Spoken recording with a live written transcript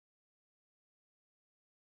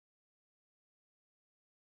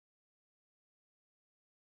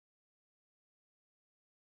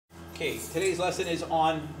Okay, today's lesson is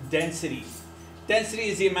on density. Density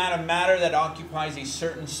is the amount of matter that occupies a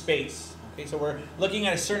certain space. Okay, so we're looking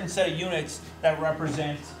at a certain set of units that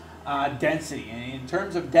represent density. And in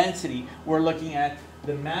terms of density, we're looking at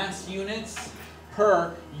the mass units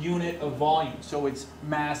per unit of volume. So it's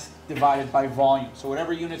mass divided by volume. So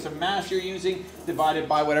whatever units of mass you're using divided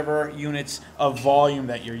by whatever units of volume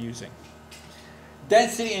that you're using.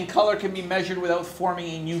 Density in color can be measured without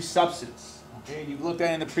forming a new substance. Okay, you've looked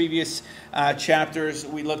at in the previous chapters,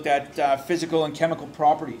 we looked at physical and chemical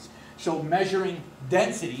properties. So measuring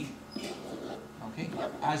density, okay,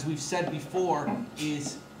 as we've said before,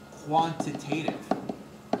 is quantitative.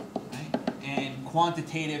 Right? And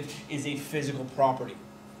quantitative is a physical property,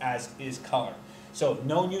 as is color. So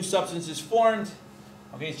no new substance is formed.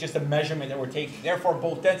 Okay, it's just a measurement that we're taking. Therefore,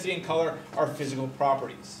 both density and color are physical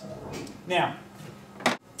properties. Now,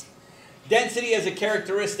 density is a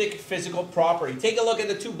characteristic physical property. Take a look at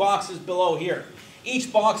the two boxes below here. Each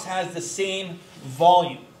box has the same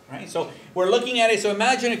volume, right? So we're looking at it, so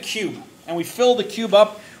imagine a cube, and we fill the cube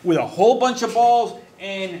up with a whole bunch of balls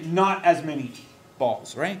and not as many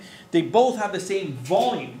balls, right? They both have the same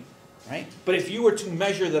volume, right? But if you were to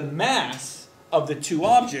measure the mass of the two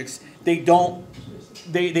objects, they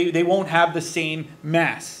won't have the same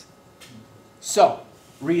mass. So,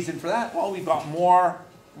 reason for that? Well, we've got more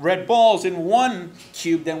red balls in one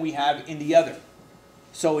cube than we have in the other.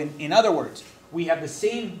 So in other words, we have the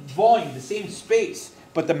same volume, the same space,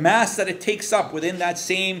 but the mass that it takes up within that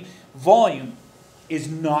same volume is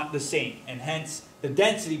not the same. And hence, the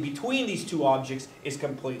density between these two objects is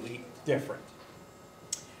completely different.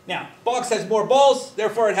 Now, box has more balls,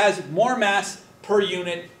 therefore it has more mass per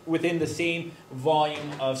unit within the same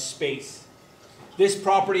volume of space. This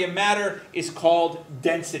property of matter is called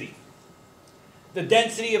density. The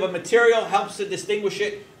density of a material helps to distinguish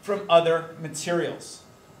it from other materials.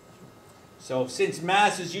 So since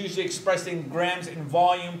mass is usually expressed in grams in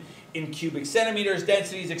volume in cubic centimeters,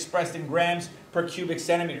 density is expressed in grams per cubic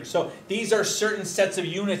centimeter. So these are certain sets of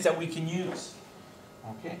units that we can use.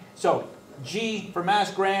 Okay? So G for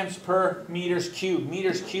mass, grams per meters cubed.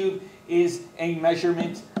 Meters cubed is a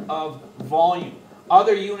measurement of volume.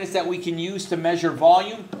 Other units that we can use to measure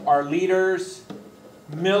volume are liters,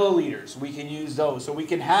 milliliters. We can use those. So we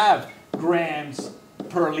can have grams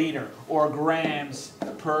per liter or grams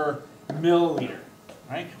per milliliter.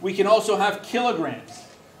 Right? We can also have kilograms.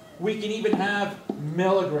 We can even have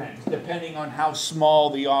milligrams, depending on how small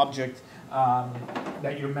the object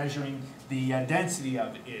that you're measuring the density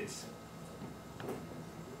of is.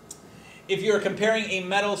 If you're comparing a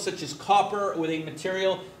metal such as copper with a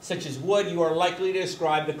material such as wood, you are likely to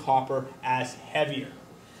describe the copper as heavier.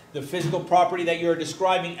 The physical property that you're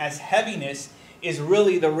describing as heaviness is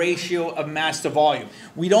really the ratio of mass to volume.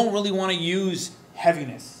 We don't really want to use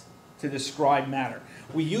heaviness to describe matter.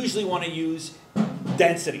 We usually want to use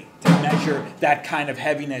density to measure that kind of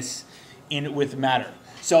heaviness with matter.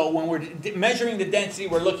 So when we're measuring the density,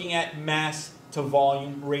 we're looking at mass to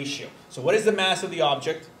volume ratio. So what is the mass of the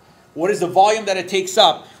object? What is the volume that it takes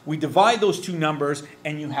up? We divide those two numbers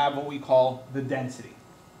and you have what we call the density.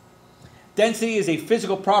 Density is a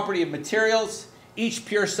physical property of materials. Each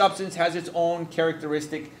pure substance has its own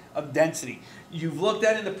characteristic of density. You've looked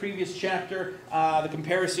at in the previous chapter the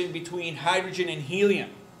comparison between hydrogen and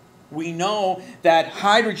helium. We know that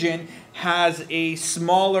hydrogen has a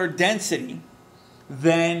smaller density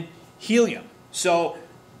than helium. So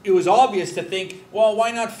it was obvious to think, well,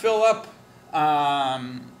 why not fill up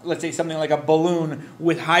let's say something like a balloon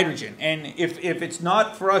with hydrogen. And if it's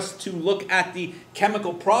not for us to look at the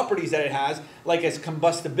chemical properties that it has, like its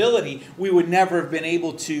combustibility, we would never have been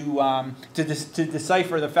able to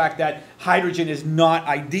decipher the fact that hydrogen is not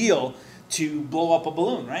ideal to blow up a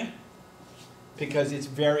balloon, right? Because it's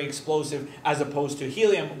very explosive as opposed to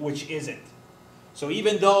helium, which isn't. So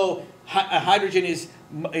even though hydrogen is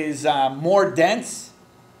more dense,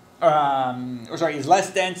 is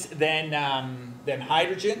less dense than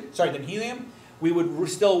helium, we would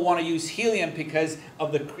still want to use helium because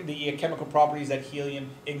of the chemical properties that helium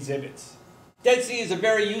exhibits. Density is a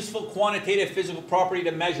very useful quantitative physical property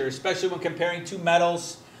to measure, especially when comparing two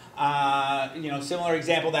metals, similar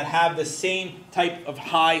example, that have the same type of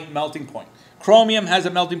high melting point. Chromium has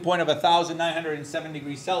a melting point of 1,907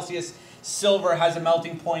 degrees Celsius. Silver has a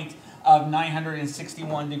melting point of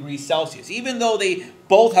 961 degrees Celsius. Even though they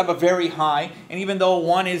both have a very high, and even though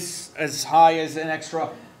one is as high as an extra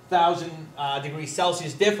 1,000 degrees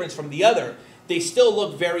Celsius difference from the other, they still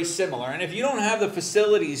look very similar. And if you don't have the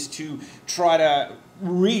facilities to try to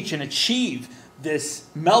reach and achieve this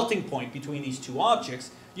melting point between these two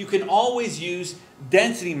objects, you can always use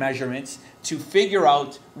density measurements to figure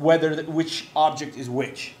out which object is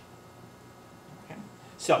which. Okay?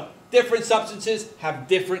 So, different substances have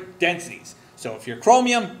different densities. So if you're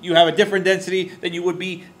chromium, you have a different density than you would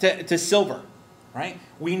be to silver. Right?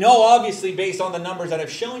 We know, obviously, based on the numbers that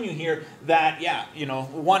I've shown you here, that, yeah,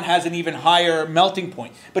 one has an even higher melting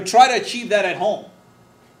point. But try to achieve that at home.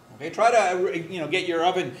 Okay? Try to, get your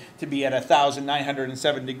oven to be at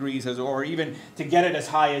 1,907 degrees, or even to get it as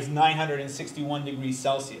high as 961 degrees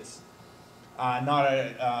Celsius. Not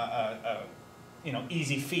a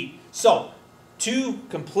easy feat. So, two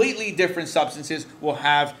completely different substances will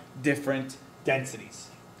have different densities.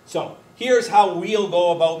 So, here's how we'll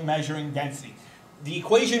go about measuring density. The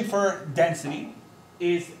equation for density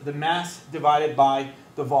is the mass divided by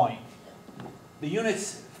the volume. The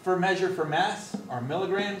units for mass are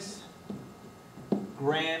milligrams,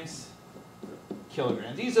 grams,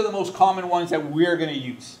 kilograms. These are the most common ones that we're going to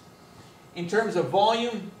use. In terms of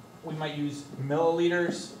volume, we might use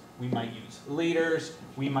milliliters, we might use liters,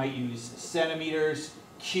 we might use centimeters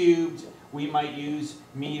cubed, we might use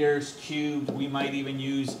meters cubed, we might even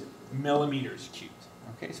use millimeters cubed.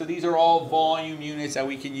 Okay, so these are all volume units that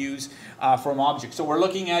we can use from objects. So we're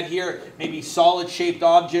looking at here maybe solid-shaped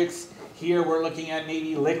objects. Here we're looking at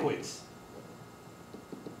maybe liquids.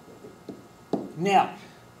 Now,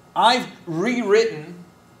 I've rewritten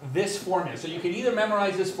this formula. So you can either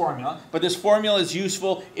memorize this formula, but this formula is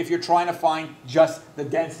useful if you're trying to find just the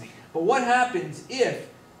density. But what happens if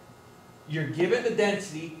you're given the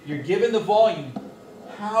density, you're given the volume,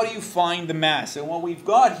 how do you find the mass? And what we've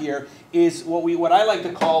got here is what I like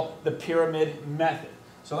to call the pyramid method.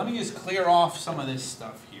 So let me just clear off some of this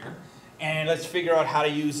stuff here, and let's figure out how to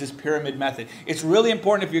use this pyramid method. It's really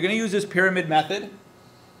important, if you're going to use this pyramid method,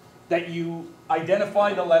 that you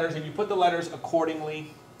identify the letters and you put the letters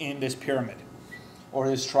accordingly in this pyramid, or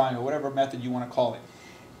this triangle, whatever method you want to call it.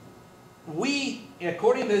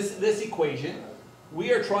 According to this equation,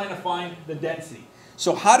 we are trying to find the density.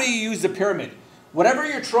 So how do you use the pyramid? Whatever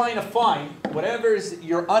you're trying to find, whatever is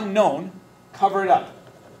your unknown, cover it up.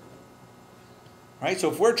 Right?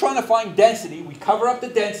 So if we're trying to find density, we cover up the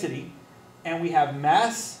density, and we have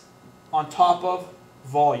mass on top of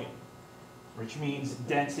volume, which means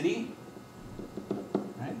density,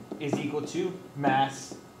 right, is equal to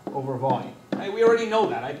mass over volume. Right? We already know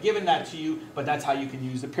that. I've given that to you, but that's how you can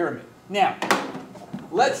use the pyramid. Now,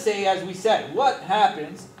 let's say, as we said, what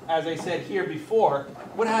happens, as I said here before,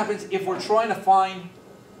 what happens if we're trying to find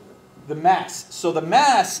the mass? So the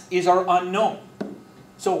mass is our unknown.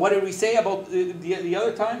 So what did we say about the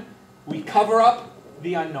other time? We cover up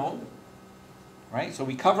the unknown. Right? So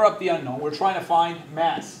we cover up the unknown. We're trying to find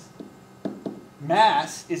mass.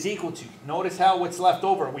 Mass is equal to, notice how what's left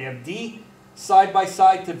over. We have D side by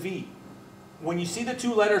side to V. When you see the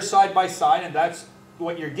two letters side by side, and that's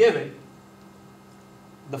what you're given,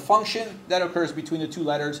 the function that occurs between the two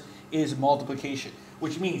letters is multiplication.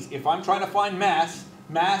 Which means if I'm trying to find mass,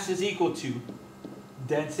 mass is equal to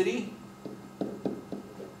density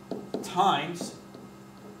times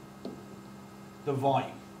the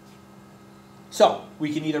volume. So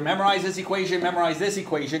we can either memorize this equation,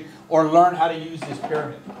 or learn how to use this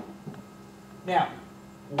pyramid. Now,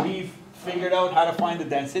 we've figured out how to find the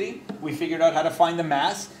density. We figured out how to find the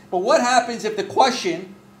mass. But what happens if the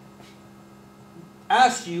question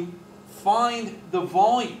asks you, find the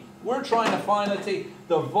volume? We're trying to find, let's say,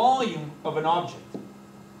 the volume of an object.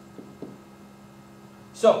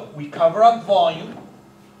 So we cover up volume,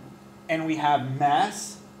 and we have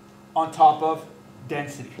mass on top of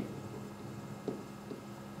density.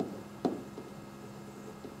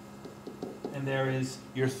 And there is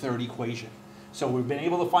your third equation. So we've been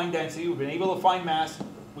able to find density, we've been able to find mass,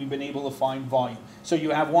 we've been able to find volume. So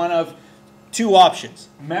you have one of two options.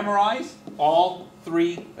 Memorize all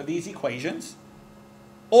three of these equations,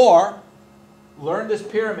 or learn this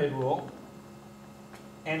pyramid rule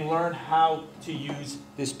and learn how to use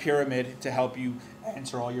this pyramid to help you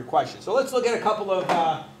answer all your questions. So let's look at a couple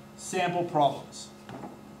of sample problems.